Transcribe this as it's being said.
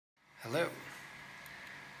Hello,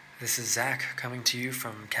 this is Zach coming to you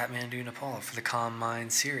from Kathmandu, Nepal for the Calm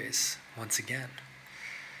Mind series once again.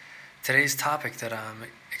 Today's topic that I'm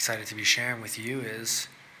excited to be sharing with you is,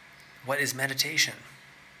 what is meditation?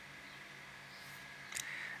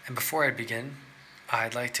 And before I begin,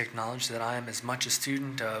 I'd like to acknowledge that I am as much a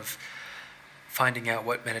student of finding out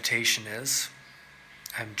what meditation is.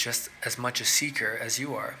 I'm just as much a seeker as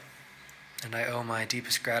you are, and I owe my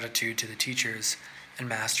deepest gratitude to the teachers and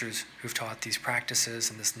masters who've taught these practices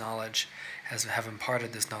and this knowledge, have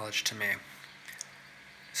imparted this knowledge to me.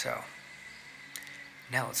 So,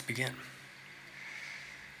 now let's begin.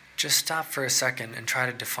 Just stop for a second and try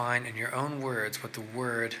to define in your own words what the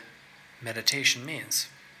word meditation means.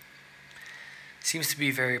 It seems to be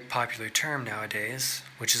a very popular term nowadays,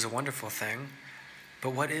 which is a wonderful thing,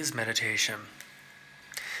 but what is meditation?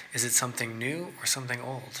 Is it something new or something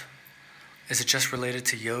old? Is it just related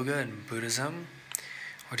to yoga and Buddhism?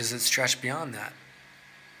 Or does it stretch beyond that?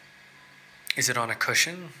 Is it on a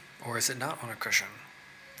cushion, or is it not on a cushion?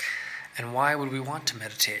 And why would we want to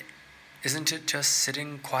meditate? Isn't it just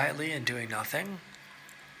sitting quietly and doing nothing?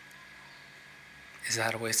 Is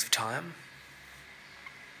that a waste of time?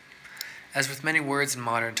 As with many words in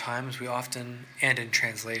modern times, and in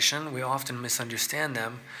translation, we often misunderstand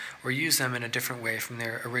them or use them in a different way from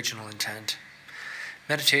their original intent.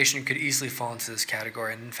 Meditation could easily fall into this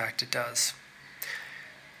category, and in fact it does.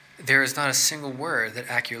 There is not a single word that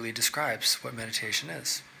accurately describes what meditation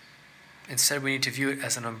is. Instead, we need to view it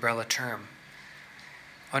as an umbrella term,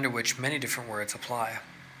 under which many different words apply.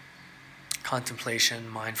 Contemplation,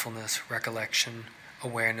 mindfulness, recollection,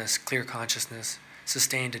 awareness, clear consciousness,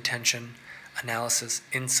 sustained attention, analysis,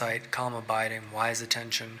 insight, calm abiding, wise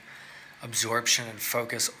attention, absorption, and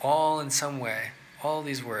focus, all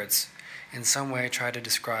these words in some way try to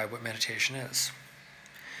describe what meditation is.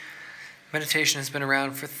 Meditation has been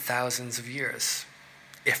around for thousands of years,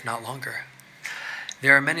 if not longer.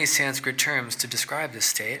 There are many Sanskrit terms to describe this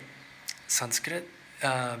state, Sanskrit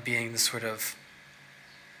being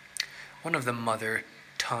one of the mother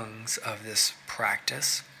tongues of this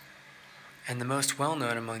practice. And the most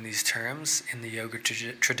well-known among these terms in the yoga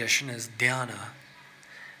tradition is dhyana.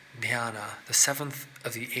 Dhyana, the seventh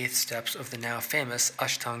of the 8 steps of the now famous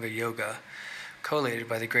Ashtanga Yoga, collated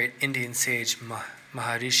by the great Indian sage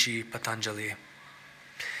Maharishi Patanjali.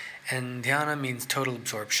 And dhyana means total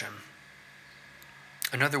absorption.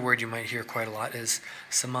 Another word you might hear quite a lot is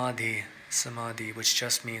samadhi, which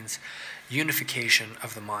just means unification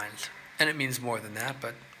of the mind. And it means more than that,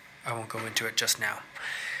 but I won't go into it just now.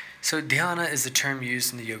 So dhyana is the term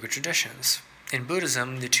used in the yoga traditions. In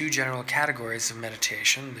Buddhism, the 2 general categories of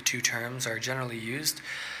meditation, the 2 terms are generally used,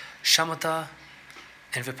 shamatha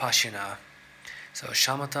and vipassana. So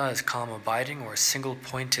shamatha is calm abiding or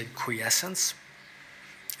single-pointed quiescence,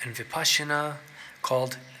 and vipassana,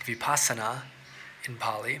 called vipassana in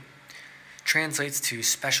Pali, translates to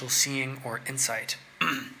special seeing or insight.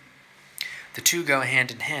 The 2 go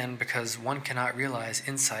hand in hand because one cannot realize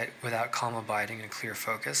insight without calm abiding and clear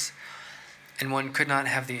focus, and one could not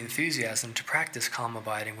have the enthusiasm to practice calm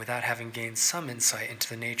abiding without having gained some insight into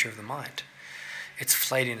the nature of the mind, its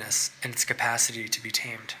flightiness, and its capacity to be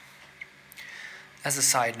tamed. As a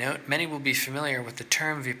side note, many will be familiar with the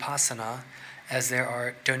term vipassana, as there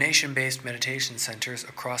are donation-based meditation centers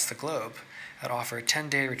across the globe that offer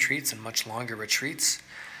 10-day retreats and much longer retreats,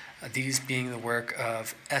 these being the work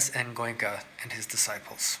of S.N. Goenka and his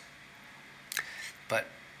disciples. But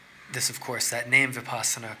this, of course, that name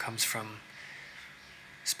vipassana comes from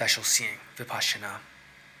special seeing, vipassana.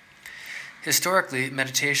 Historically,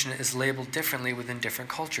 meditation is labeled differently within different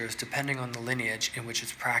cultures depending on the lineage in which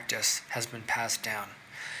its practice has been passed down.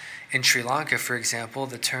 In Sri Lanka, for example,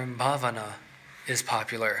 the term bhavana is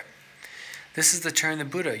popular. This is the term the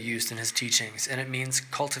Buddha used in his teachings, and it means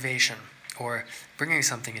cultivation, or bringing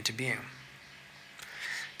something into being.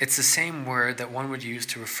 It's the same word that one would use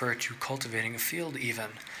to refer to cultivating a field even,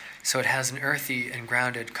 so it has an earthy and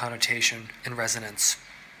grounded connotation and resonance.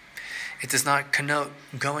 It does not connote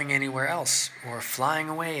going anywhere else or flying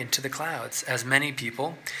away into the clouds, as many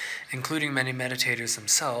people, including many meditators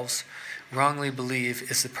themselves, wrongly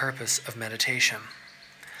believe is the purpose of meditation.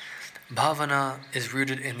 Bhavana is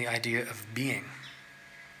rooted in the idea of being.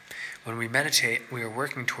 When we meditate, we are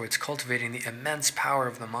working towards cultivating the immense power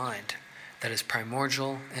of the mind that is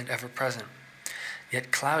primordial and ever-present,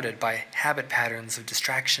 yet clouded by habit patterns of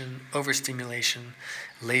distraction, overstimulation,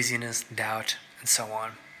 laziness, doubt, and so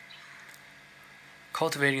on.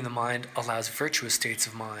 Cultivating the mind allows virtuous states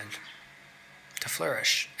of mind to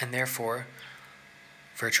flourish, and therefore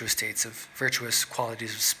virtuous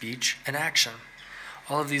qualities of speech and action.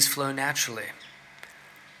 All of these flow naturally.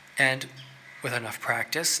 And with enough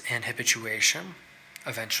practice and habituation,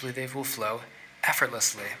 eventually they will flow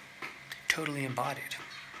effortlessly, totally embodied.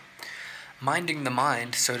 Minding the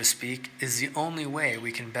mind, so to speak, is the only way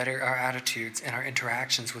we can better our attitudes and our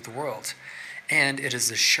interactions with the world, and it is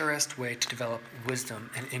the surest way to develop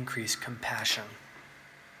wisdom and increase compassion.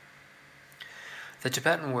 The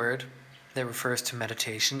Tibetan word that refers to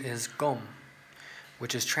meditation is gom,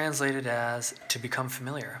 which is translated as to become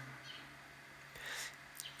familiar.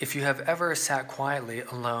 If you have ever sat quietly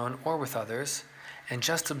alone or with others and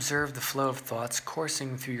just observed the flow of thoughts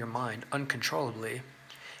coursing through your mind uncontrollably,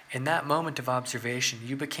 in that moment of observation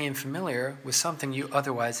you became familiar with something you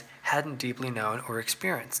otherwise hadn't deeply known or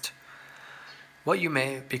experienced. What you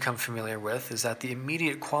may become familiar with is that the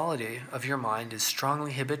immediate quality of your mind is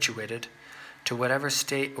strongly habituated to whatever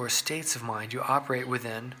state or states of mind you operate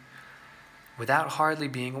within without hardly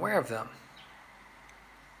being aware of them.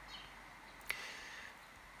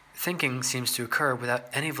 Thinking seems to occur without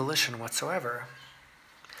any volition whatsoever.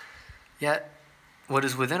 Yet, what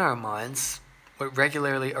is within our minds, what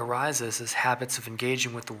regularly arises as habits of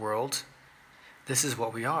engaging with the world, this is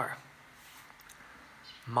what we are.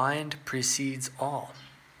 Mind precedes all,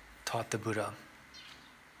 taught the Buddha.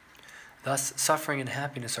 Thus, suffering and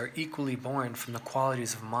happiness are equally born from the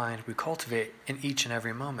qualities of mind we cultivate in each and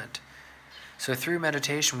every moment. So through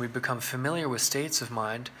meditation, we become familiar with states of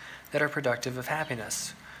mind that are productive of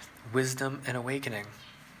happiness, wisdom, and awakening,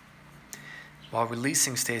 while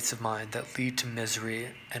releasing states of mind that lead to misery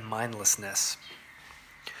and mindlessness.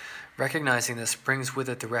 Recognizing this brings with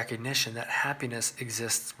it the recognition that happiness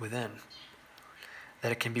exists within,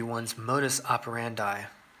 that it can be one's modus operandi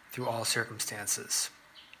through all circumstances.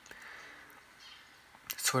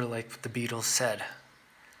 Sort of like what the Beatles said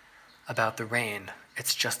about the rain,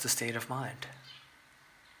 it's just a state of mind.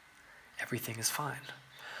 Everything is fine.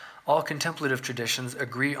 All contemplative traditions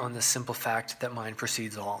agree on this simple fact that mind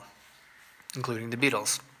precedes all, including the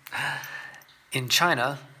Beatles. In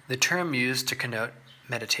China, the term used to connote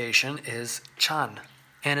meditation is Chan,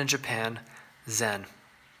 and in Japan, Zen.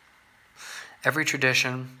 Every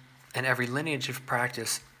tradition and every lineage of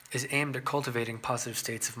practice is aimed at cultivating positive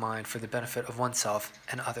states of mind for the benefit of oneself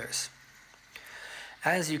and others.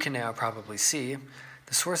 As you can now probably see,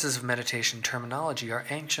 the sources of meditation terminology are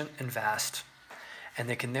ancient and vast, and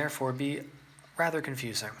they can therefore be rather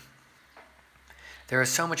confusing. There is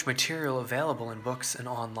so much material available in books and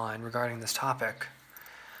online regarding this topic.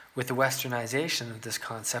 With the westernization of this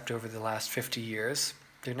concept over the last 50 years,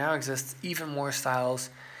 there now exists even more styles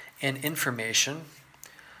and information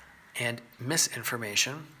and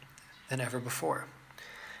misinformation than ever before.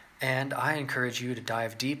 And I encourage you to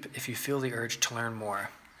dive deep if you feel the urge to learn more.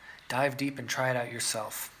 Dive deep and try it out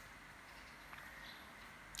yourself.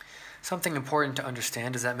 Something important to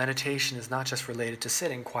understand is that meditation is not just related to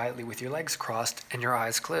sitting quietly with your legs crossed and your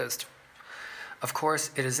eyes closed. Of course,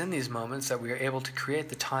 it is in these moments that we are able to create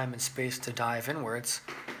the time and space to dive inwards,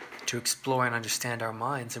 to explore and understand our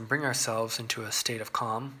minds and bring ourselves into a state of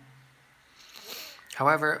calm.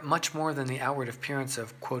 However, much more than the outward appearance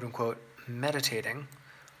of quote-unquote meditating,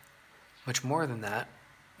 much more than that,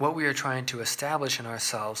 what we are trying to establish in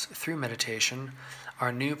ourselves through meditation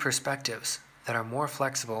are new perspectives that are more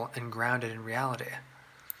flexible and grounded in reality.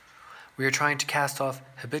 We are trying to cast off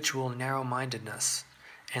habitual narrow-mindedness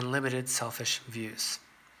and limited selfish views.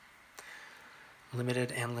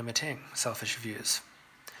 Limited and limiting selfish views.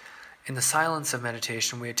 In the silence of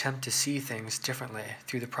meditation, we attempt to see things differently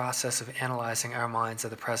through the process of analyzing our minds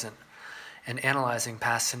of the present and analyzing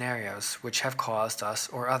past scenarios which have caused us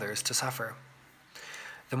or others to suffer.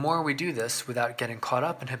 The more we do this without getting caught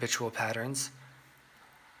up in habitual patterns,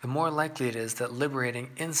 the more likely it is that liberating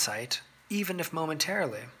insight, even if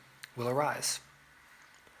momentarily, will arise.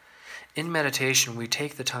 In meditation, we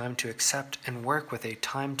take the time to accept and work with a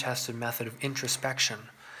time-tested method of introspection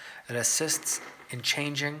that assists in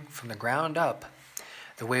changing from the ground up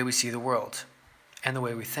the way we see the world and the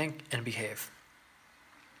way we think and behave.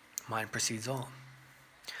 Mind precedes all.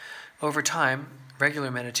 Over time, regular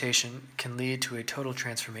meditation can lead to a total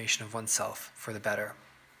transformation of oneself for the better.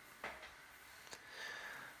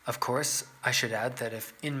 Of course, I should add that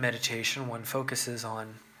if in meditation one focuses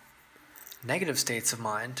on negative states of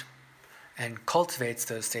mind and cultivates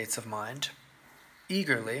those states of mind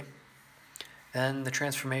eagerly, then the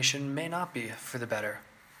transformation may not be for the better.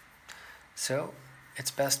 So it's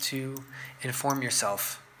best to inform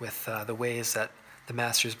yourself with the ways that the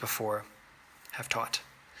masters before have taught.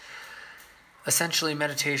 Essentially,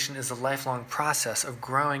 meditation is a lifelong process of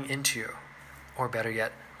growing into, or better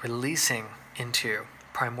yet, releasing into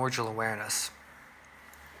primordial awareness.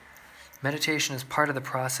 Meditation is part of the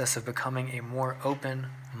process of becoming a more open,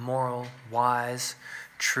 moral, wise,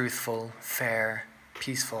 truthful, fair,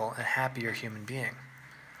 peaceful, and happier human being.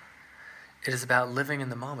 It is about living in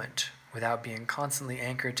the moment without being constantly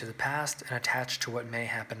anchored to the past and attached to what may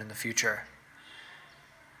happen in the future.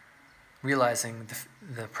 Realizing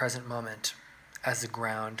the present moment as the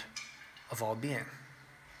ground of all being.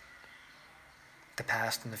 The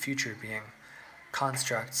past and the future being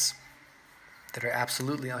constructs that are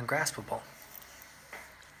absolutely ungraspable.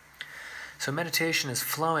 So meditation is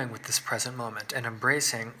flowing with this present moment and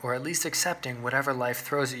embracing, or at least accepting, whatever life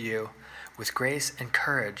throws at you with grace and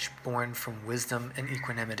courage born from wisdom and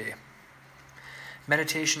equanimity.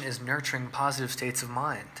 Meditation is nurturing positive states of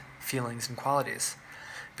mind, feelings, and qualities,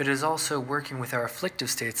 but it is also working with our afflictive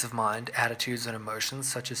states of mind, attitudes, and emotions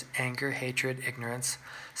such as anger, hatred, ignorance,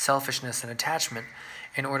 selfishness, and attachment,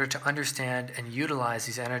 in order to understand and utilize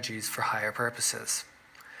these energies for higher purposes.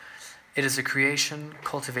 It is a creation,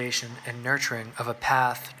 cultivation, and nurturing of a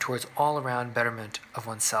path towards all-around betterment of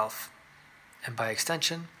oneself, and by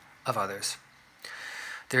extension, of others.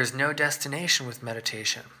 There is no destination with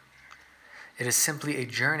meditation. It is simply a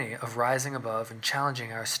journey of rising above and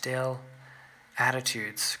challenging our stale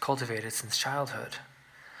attitudes cultivated since childhood.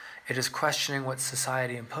 It is questioning what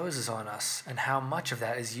society imposes on us and how much of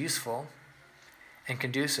that is useful and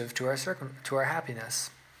conducive to our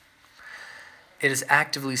happiness. It is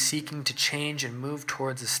actively seeking to change and move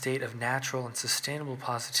towards a state of natural and sustainable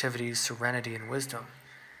positivity, serenity, and wisdom,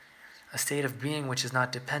 a state of being which is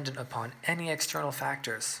not dependent upon any external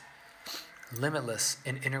factors, limitless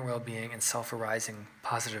in inner well-being and self-arising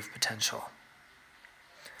positive potential.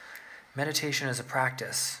 Meditation is a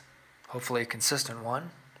practice, hopefully a consistent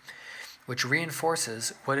one, which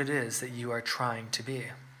reinforces what it is that you are trying to be.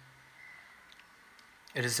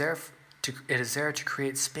 It is there to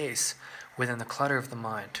create space within the clutter of the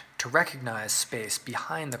mind, to recognize space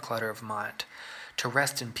behind the clutter of mind, to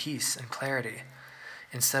rest in peace and clarity,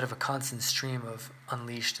 instead of a constant stream of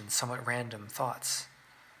unleashed and somewhat random thoughts.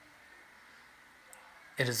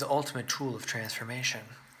 It is the ultimate tool of transformation.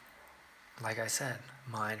 Like I said,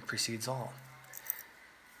 mind precedes all.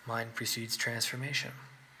 Mind precedes transformation.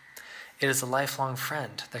 It is a lifelong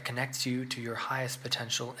friend that connects you to your highest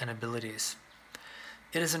potential and abilities.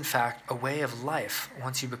 It is in fact a way of life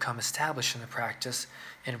once you become established in the practice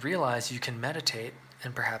and realize you can meditate,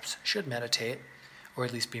 and perhaps should meditate, or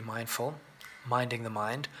at least be mindful, minding the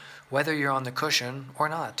mind, whether you're on the cushion or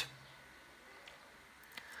not.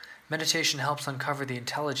 Meditation helps uncover the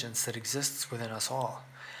intelligence that exists within us all,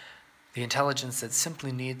 the intelligence that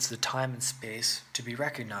simply needs the time and space to be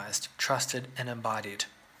recognized, trusted, and embodied.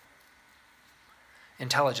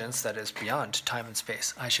 Intelligence that is beyond time and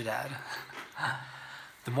space, I should add.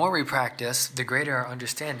 The more we practice, the greater our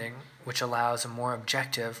understanding, which allows a more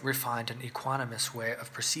objective, refined, and equanimous way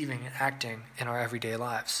of perceiving and acting in our everyday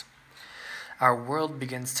lives. Our world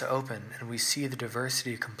begins to open, and we see the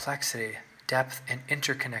diversity, complexity, depth, and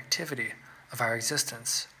interconnectivity of our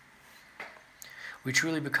existence. We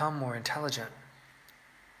truly become more intelligent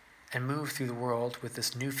and move through the world with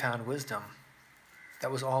this newfound wisdom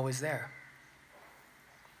that was always there.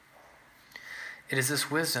 It is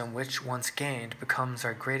this wisdom which, once gained, becomes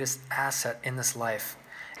our greatest asset in this life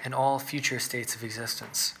and all future states of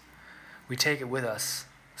existence. We take it with us,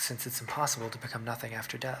 since it's impossible to become nothing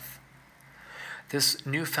after death. This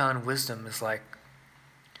newfound wisdom is like,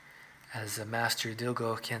 as Master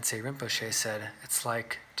Dilgo Khyentse Rinpoche said, it's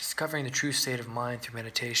like discovering the true state of mind through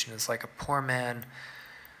meditation is like a poor man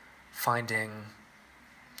finding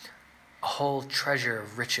a whole treasure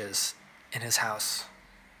of riches in his house.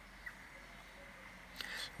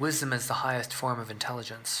 Wisdom is the highest form of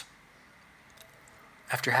intelligence.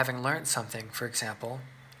 After having learned something, for example,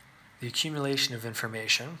 the accumulation of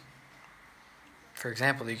information,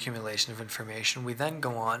 we then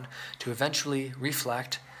go on to eventually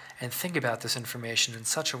reflect and think about this information in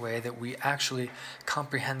such a way that we actually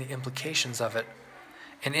comprehend the implications of it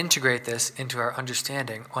and integrate this into our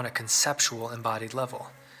understanding on a conceptual embodied level.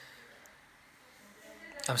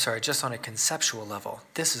 Just on a conceptual level.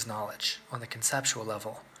 This is knowledge on the conceptual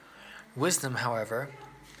level. Wisdom, however,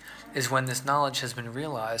 is when this knowledge has been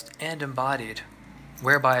realized and embodied,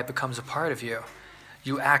 whereby it becomes a part of you.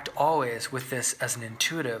 You act always with this as an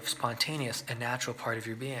intuitive, spontaneous, and natural part of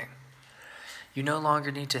your being. You no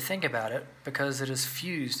longer need to think about it because it is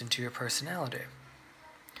fused into your personality.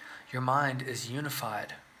 Your mind is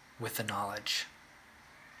unified with the knowledge.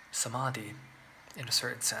 Samadhi, in a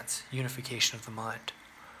certain sense, unification of the mind.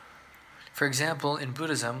 For example, in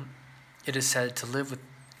Buddhism, it is said to live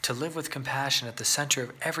with compassion at the center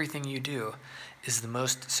of everything you do is the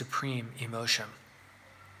most supreme emotion.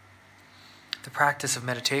 The practice of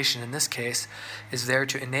meditation in this case is there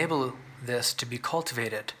to enable this to be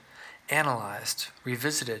cultivated, analyzed,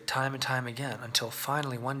 revisited time and time again until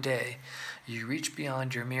finally one day you reach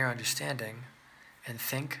beyond your mere understanding and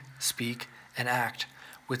think, speak, and act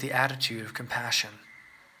with the attitude of compassion.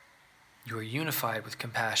 You are unified with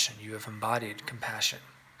compassion. You have embodied compassion.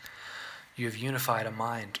 You have unified a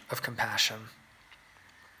mind of compassion.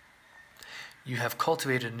 You have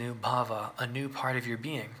cultivated a new bhava, a new part of your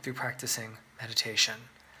being, through practicing meditation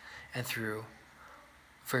and through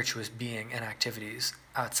virtuous being and activities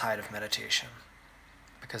outside of meditation,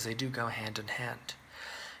 because they do go hand in hand.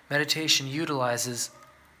 Meditation utilizes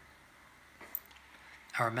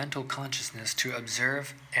our mental consciousness to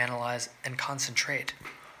observe, analyze, and concentrate.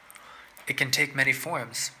 It can take many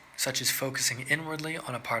forms, such as focusing inwardly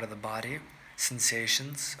on a part of the body,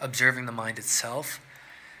 sensations, observing the mind itself,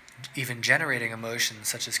 even generating emotions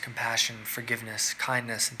such as compassion, forgiveness,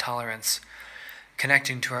 kindness, and tolerance,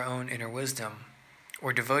 connecting to our own inner wisdom,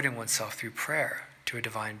 or devoting oneself through prayer to a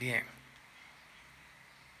divine being.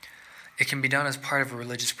 It can be done as part of a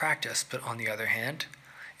religious practice, but on the other hand,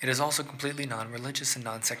 it is also completely non-religious and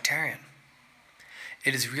non-sectarian.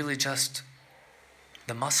 It is really just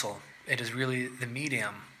the muscle. It is really the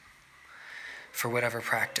medium for whatever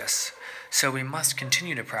practice. So we must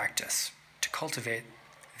continue to practice, to cultivate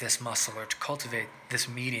this muscle or to cultivate this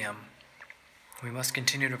medium. We must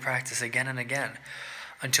continue to practice again and again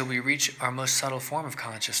until we reach our most subtle form of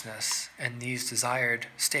consciousness and these desired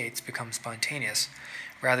states become spontaneous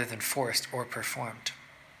rather than forced or performed.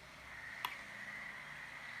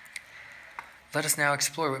 Let us now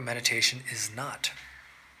explore what meditation is not,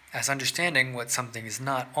 as understanding what something is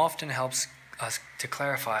not often helps us to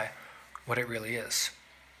clarify what it really is.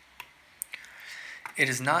 It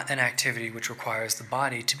is not an activity which requires the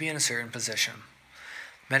body to be in a certain position.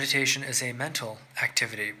 Meditation is a mental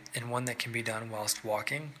activity and one that can be done whilst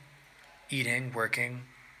walking, eating, working,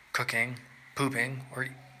 cooking, pooping, or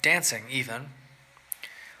dancing even.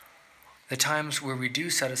 The times where we do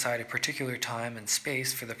set aside a particular time and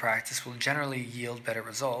space for the practice will generally yield better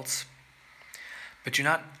results, but do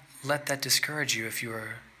not let that discourage you if you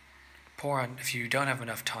are if you don't have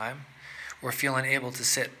enough time or feel unable to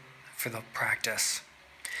sit for the practice.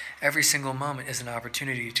 Every single moment is an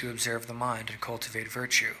opportunity to observe the mind and cultivate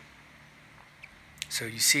virtue. So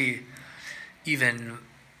you see, even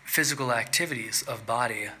physical activities of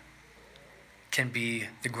body can be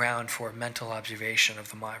the ground for mental observation of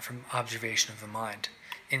the mind, from observation of the mind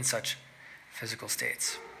in such physical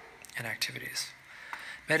states and activities.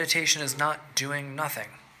 Meditation is not doing nothing.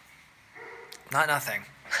 Not nothing.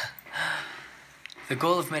 The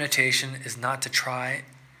goal of meditation is not to try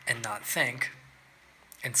and not think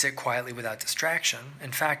and sit quietly without distraction.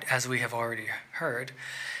 In fact, as we have already heard,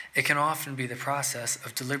 it can often be the process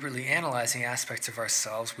of deliberately analyzing aspects of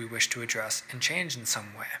ourselves we wish to address and change in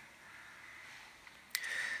some way.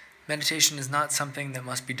 Meditation is not something that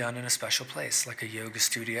must be done in a special place, like a yoga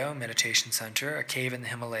studio, meditation center, a cave in the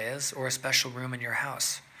Himalayas, or a special room in your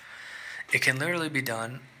house. It can literally be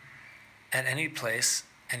done at any place,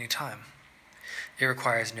 any time. It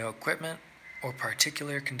requires no equipment or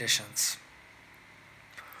particular conditions.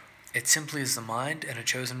 It simply is the mind and a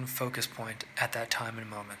chosen focus point at that time and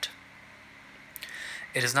moment.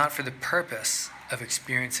 It is not for the purpose of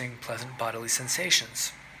experiencing pleasant bodily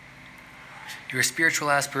sensations. Your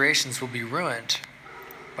spiritual aspirations will be ruined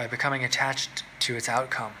by becoming attached to its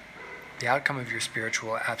outcome, the outcome of your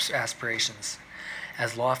spiritual aspirations.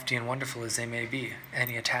 As lofty and wonderful as they may be,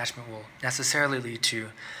 any attachment will necessarily lead to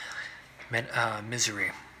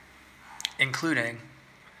misery, including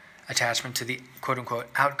attachment to the quote-unquote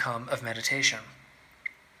outcome of meditation.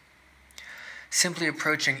 Simply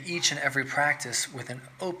approaching each and every practice with an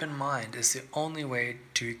open mind is the only way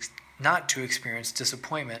to not to experience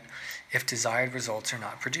disappointment if desired results are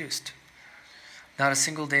not produced. Not a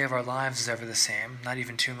single day of our lives is ever the same, not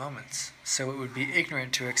even 2 moments, so it would be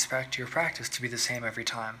ignorant to expect your practice to be the same every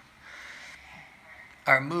time.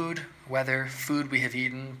 Our mood, weather, food we have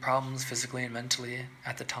eaten, problems physically and mentally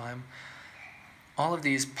at the time, all of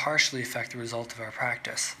these partially affect the result of our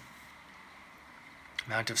practice.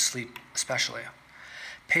 Amount of sleep especially.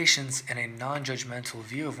 Patience and a non-judgmental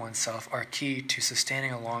view of oneself are key to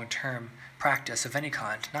sustaining a long-term practice of any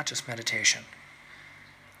kind, not just meditation.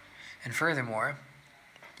 And furthermore,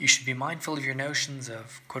 you should be mindful of your notions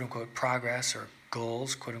of quote-unquote progress or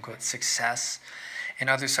goals, quote-unquote success, and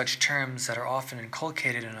other such terms that are often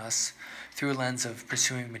inculcated in us through a lens of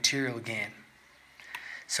pursuing material gain.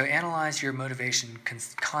 So analyze your motivation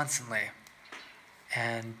constantly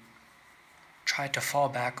and try to fall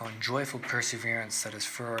back on joyful perseverance that is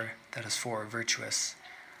for virtuous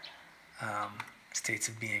states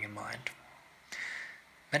of being and mind.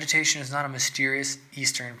 Meditation is not a mysterious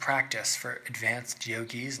Eastern practice for advanced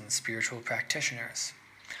yogis and spiritual practitioners.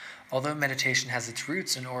 Although meditation has its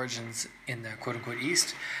roots and origins in the quote-unquote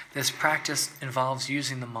East, this practice involves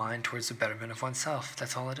using the mind towards the betterment of oneself.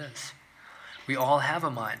 That's all it is. We all have a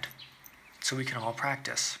mind, so we can all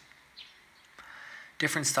practice.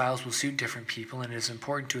 Different styles will suit different people, and it is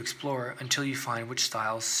important to explore until you find which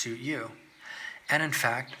styles suit you. And in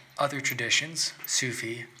fact, other traditions,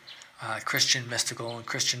 Sufi, Christian mystical, and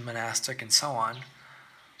Christian monastic, and so on,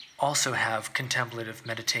 also have contemplative,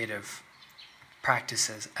 meditative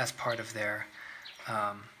practices as part of their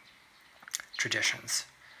traditions.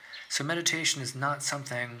 So meditation is not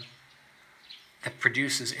something that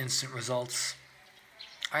produces instant results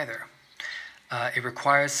either. It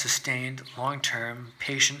requires sustained, long-term,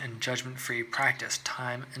 patient, and judgment-free practice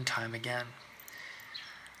time and time again.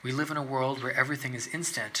 We live in a world where everything is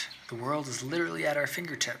instant. The world is literally at our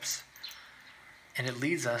fingertips. And it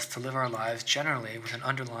leads us to live our lives generally with an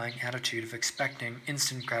underlying attitude of expecting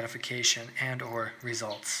instant gratification and or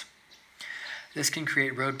results. This can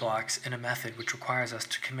create roadblocks in a method which requires us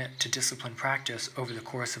to commit to disciplined practice over the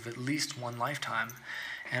course of at least one lifetime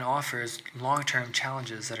and offers long-term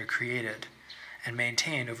challenges that are created and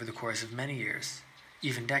maintained over the course of many years,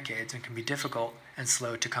 even decades, and can be difficult and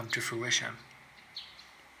slow to come to fruition.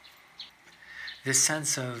 This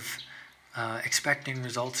sense of expecting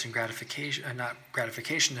results and gratification, not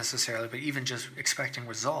gratification necessarily, but even just expecting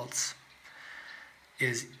results,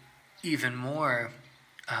 is even more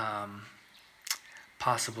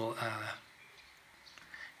possible,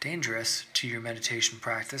 dangerous to your meditation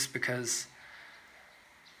practice, because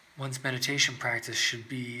one's meditation practice should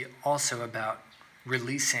be also about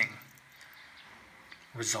releasing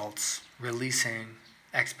results, releasing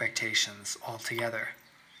expectations altogether.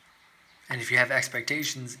 And if you have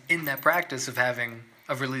expectations in that practice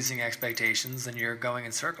of releasing expectations, then you're going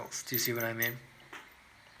in circles. Do you see what I mean?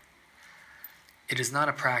 It is not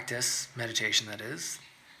a practice, meditation that is,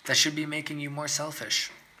 that should be making you more selfish.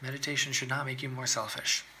 Meditation should not make you more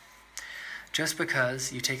selfish. Just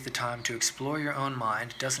because you take the time to explore your own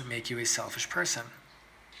mind doesn't make you a selfish person.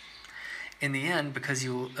 In the end, because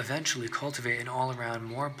you will eventually cultivate an all-around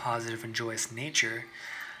more positive and joyous nature,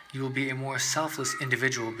 you will be a more selfless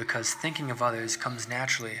individual, because thinking of others comes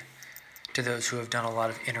naturally to those who have done a lot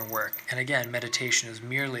of inner work. And again, meditation is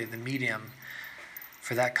merely the medium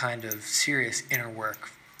for that kind of serious inner work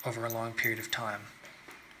over a long period of time.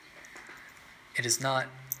 It is not,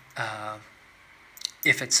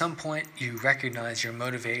 if at some point you recognize your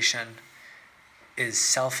motivation is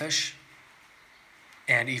selfish,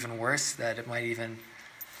 and even worse, that it might even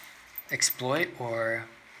exploit or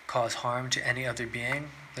cause harm to any other being,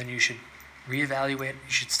 then you should reevaluate. You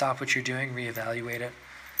should stop what you're doing, reevaluate it,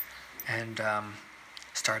 and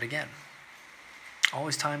start again.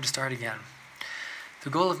 Always time to start again. The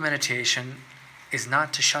goal of meditation is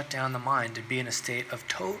not to shut down the mind and be in a state of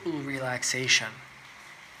total relaxation,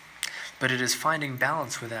 but it is finding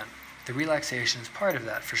balance within. The relaxation is part of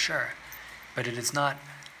that, for sure, but it is not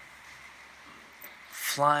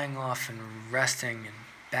flying off and resting and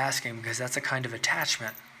basking, because that's a kind of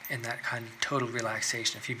attachment in that kind of total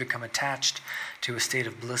relaxation. If you become attached to a state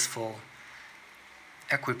of blissful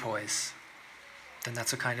equipoise, then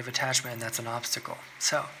that's a kind of attachment, and that's an obstacle.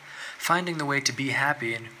 So, finding the way to be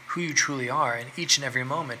happy in who you truly are in each and every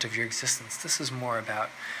moment of your existence, this is more about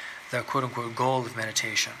the quote-unquote goal of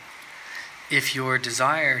meditation. If your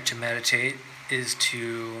desire to meditate is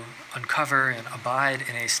to uncover and abide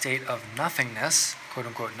in a state of nothingness,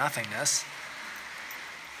 quote-unquote nothingness,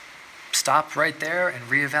 stop right there and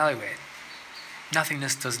reevaluate.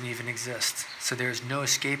 Nothingness doesn't even exist, so there is no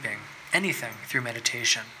escaping anything through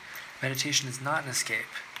meditation. Meditation is not an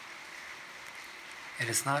escape. It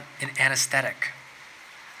is not an anesthetic.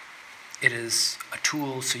 It is a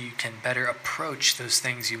tool so you can better approach those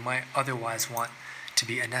things you might otherwise want to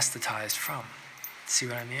be anesthetized from. See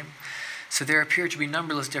what I mean? So there appear to be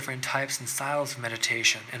numberless different types and styles of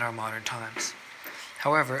meditation in our modern times.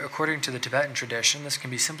 However, according to the Tibetan tradition, this can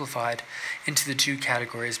be simplified into the two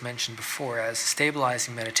categories mentioned before as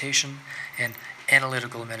stabilizing meditation and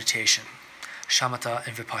analytical meditation, shamatha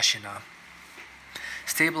and vipassana.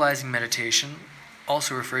 Stabilizing meditation,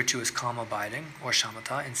 also referred to as calm abiding, or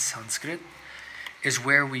shamatha in Sanskrit, is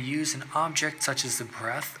where we use an object such as the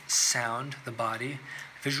breath, sound, the body,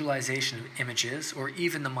 visualization of images, or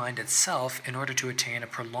even the mind itself in order to attain a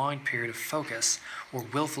prolonged period of focus or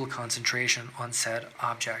willful concentration on said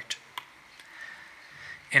object.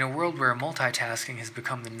 In a world where multitasking has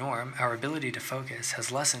become the norm, our ability to focus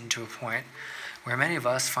has lessened to a point where many of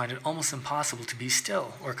us find it almost impossible to be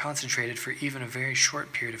still or concentrated for even a very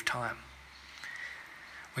short period of time.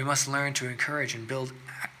 We must learn to encourage and build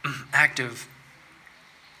active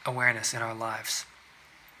awareness in our lives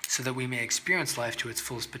so that we may experience life to its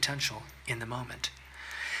fullest potential in the moment.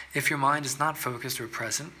 If your mind is not focused or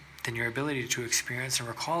present, then your ability to experience and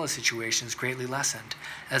recall a situation is greatly lessened,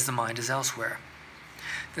 as the mind is elsewhere.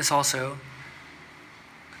 This also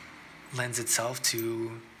lends itself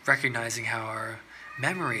to recognizing how our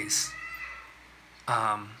memories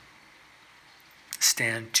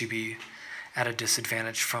stand to be at a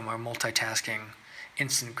disadvantage from our multitasking,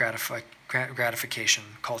 instant gratification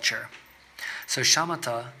culture. So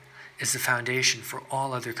shamatha is the foundation for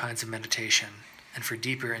all other kinds of meditation and for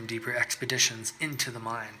deeper and deeper expeditions into the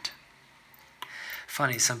mind.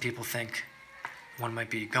 Funny, some people think one might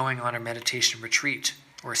be going on a meditation retreat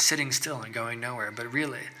or sitting still and going nowhere, but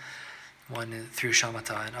really, one through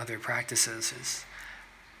shamatha and other practices is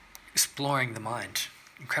exploring the mind,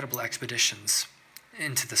 incredible expeditions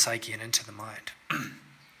into the psyche and into the mind.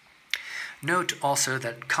 Note also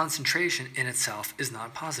that concentration in itself is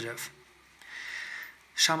not positive.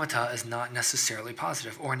 Shamatha is not necessarily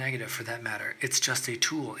positive or negative for that matter. It's just a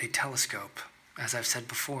tool, a telescope, as I've said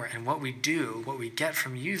before. And what we do, what we get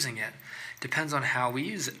from using it, depends on how we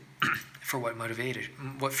use it for what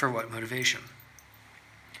motivation.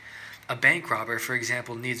 A bank robber, for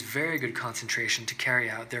example, needs very good concentration to carry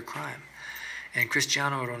out their crime. And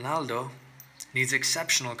Cristiano Ronaldo needs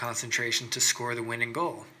exceptional concentration to score the winning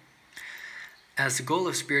goal. As the goal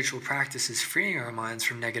of spiritual practice is freeing our minds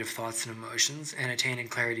from negative thoughts and emotions and attaining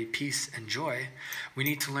clarity, peace, and joy, we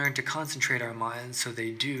need to learn to concentrate our minds so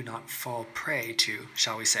they do not fall prey to,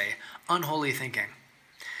 shall we say, unholy thinking.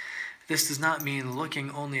 This does not mean looking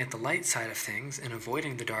only at the light side of things and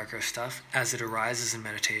avoiding the darker stuff as it arises in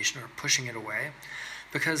meditation or pushing it away,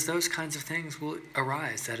 because those kinds of things will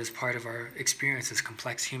arise. That is part of our experience as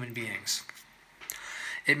complex human beings.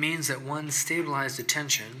 It means that one's stabilized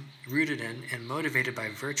attention, rooted in and motivated by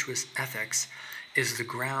virtuous ethics, is the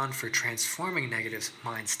ground for transforming negative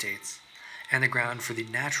mind states, and the ground for the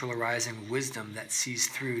natural arising wisdom that sees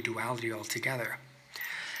through duality altogether.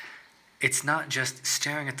 It's not just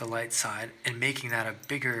staring at the light side and making that a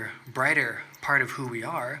bigger, brighter part of who we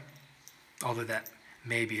are, although that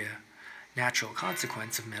may be a natural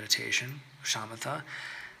consequence of meditation, shamatha.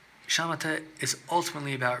 Shamatha is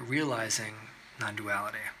ultimately about realizing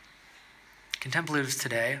non-duality. Contemplatives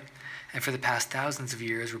today, and for the past thousands of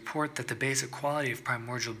years, report that the basic quality of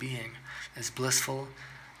primordial being is blissful,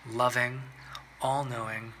 loving,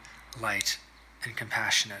 all-knowing, light, and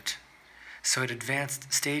compassionate. So at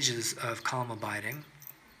advanced stages of calm abiding,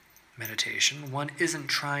 meditation, one isn't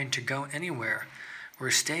trying to go anywhere or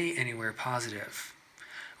stay anywhere positive,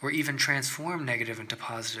 or even transform negative into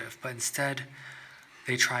positive, but instead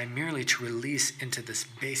they try merely to release into this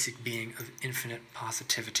basic being of infinite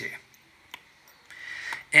positivity.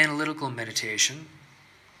 Analytical meditation,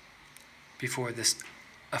 before this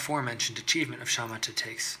aforementioned achievement of shamatha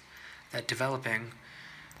takes,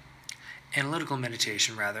 analytical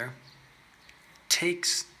meditation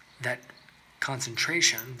takes that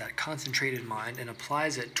concentration, that concentrated mind, and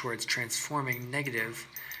applies it towards transforming negative,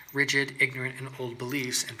 rigid, ignorant, and old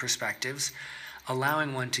beliefs and perspectives,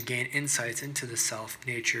 allowing one to gain insights into the self,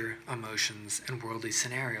 nature, emotions, and worldly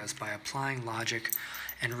scenarios by applying logic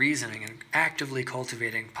and reasoning and actively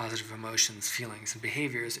cultivating positive emotions, feelings, and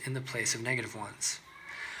behaviors in the place of negative ones.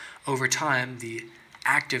 Over time, the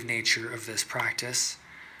active nature of this practice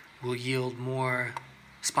will yield more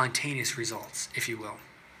spontaneous results, if you will.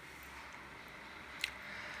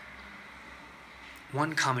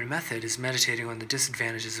 One common method is meditating on the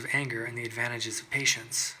disadvantages of anger and the advantages of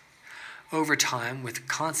patience. Over time, with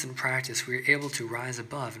constant practice, we are able to rise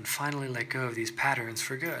above and finally let go of these patterns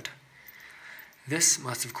for good. This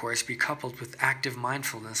must, of course, be coupled with active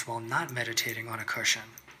mindfulness while not meditating on a cushion.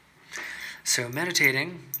 So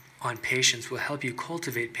meditating on patience will help you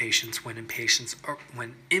cultivate patience when impatience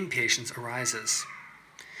arises.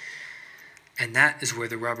 And that is where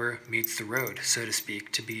the rubber meets the road, so to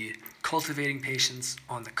speak, to be cultivating patience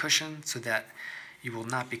on the cushion so that you will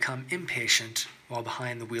not become impatient while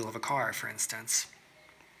behind the wheel of a car, for instance.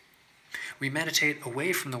 We meditate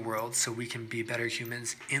away from the world so we can be better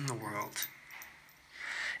humans in the world.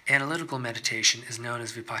 Analytical meditation is known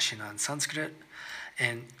as vipassana in Sanskrit,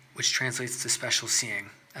 and which translates to special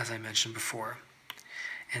seeing, as I mentioned before.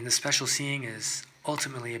 And the special seeing is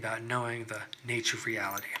ultimately about knowing the nature of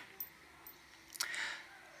reality.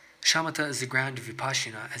 Shamatha is the ground of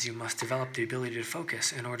vipassana, as you must develop the ability to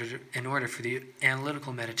focus in order for the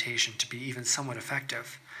analytical meditation to be even somewhat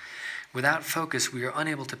effective. Without focus, we are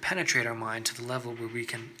unable to penetrate our mind to the level where we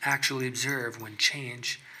can actually observe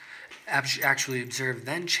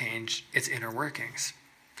then change its inner workings.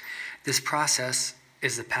 This process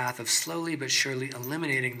is the path of slowly but surely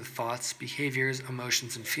eliminating the thoughts, behaviors,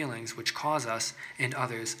 emotions, and feelings which cause us and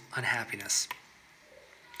others unhappiness.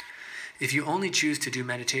 If you only choose to do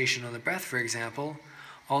meditation on the breath, for example,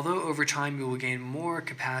 although over time you will gain more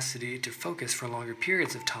capacity to focus for longer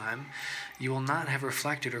periods of time, you will not have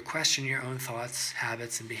reflected or questioned your own thoughts,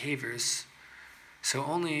 habits, and behaviors. So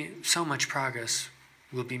only so much progress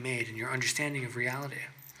will be made in your understanding of reality.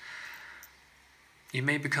 You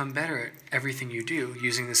may become better at everything you do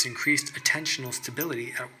using this increased attentional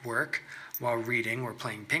stability at work, while reading or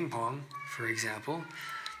playing ping pong, for example,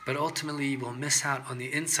 but ultimately you will miss out on the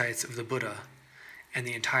insights of the Buddha and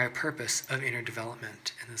the entire purpose of inner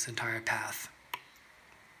development in this entire path.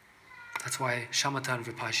 That's why shamatha and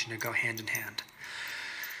vipassana go hand in hand.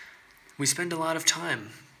 We spend a lot of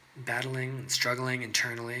time battling and struggling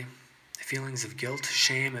internally. Feelings of guilt,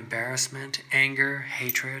 shame, embarrassment, anger,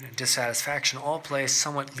 hatred, and dissatisfaction all play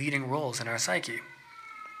somewhat leading roles in our psyche.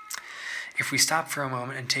 If we stop for a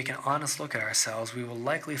moment and take an honest look at ourselves, we will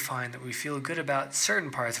likely find that we feel good about certain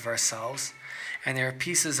parts of ourselves, and there are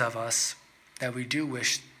pieces of us that we do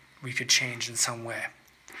wish we could change in some way.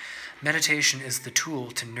 Meditation is the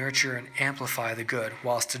tool to nurture and amplify the good,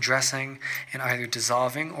 whilst addressing and either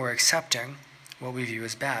dissolving or accepting what we view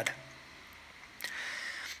as bad.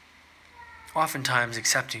 Oftentimes,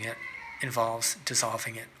 accepting it involves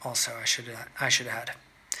dissolving it also, I should add.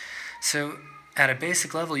 So, at a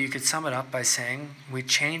basic level, you could sum it up by saying we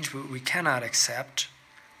change what we cannot accept,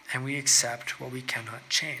 and we accept what we cannot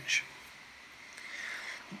change.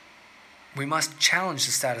 We must challenge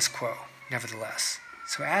the status quo, nevertheless.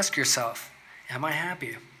 So ask yourself, am I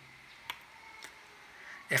happy?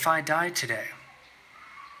 If I died today,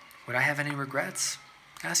 would I have any regrets?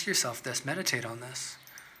 Ask yourself this, meditate on this.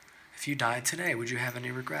 If you died today, would you have any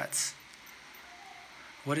regrets?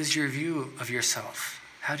 What is your view of yourself?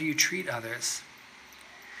 How do you treat others?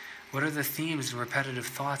 What are the themes and repetitive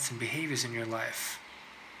thoughts and behaviors in your life?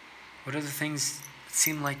 What are the things that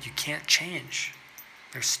seem like you can't change?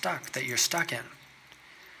 They're stuck, that you're stuck in.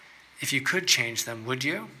 If you could change them, would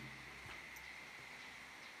you?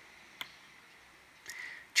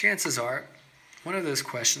 Chances are, one of those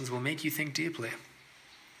questions will make you think deeply.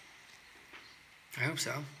 I hope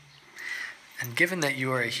so. And given that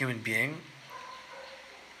you are a human being,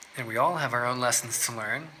 and we all have our own lessons to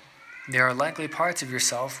learn, there are likely parts of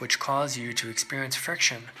yourself which cause you to experience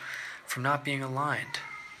friction from not being aligned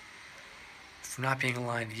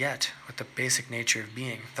yet with the basic nature of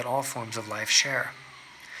being that all forms of life share.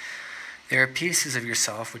 There are pieces of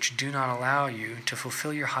yourself which do not allow you to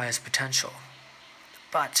fulfill your highest potential.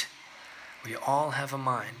 But we all have a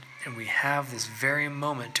mind, and we have this very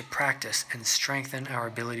moment to practice and strengthen our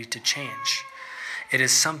ability to change. It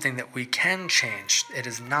is something that we can change. It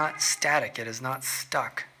is not static. It is not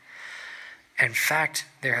stuck. In fact,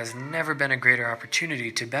 there has never been a greater opportunity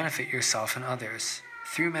to benefit yourself and others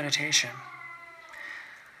through meditation.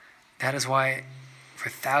 That is why, for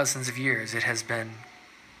thousands of years, it has been,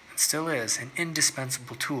 and still is, an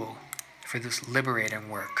indispensable tool for this liberating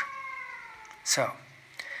work. So,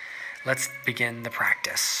 let's begin the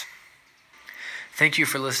practice. Thank you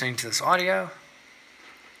for listening to this audio.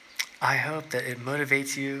 I hope that it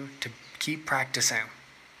motivates you to keep practicing.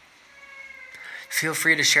 Feel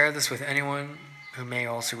free to share this with anyone who may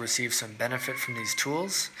also receive some benefit from these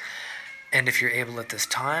tools. And if you're able at this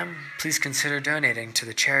time, please consider donating to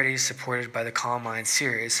the charities supported by the Calm Mind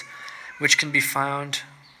series, which can be found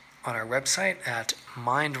on our website at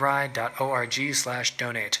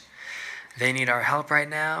mindride.org/donate. They need our help right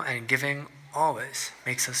now, and giving always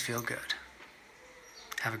makes us feel good.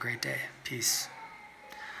 Have a great day. Peace.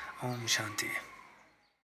 Om Shanti.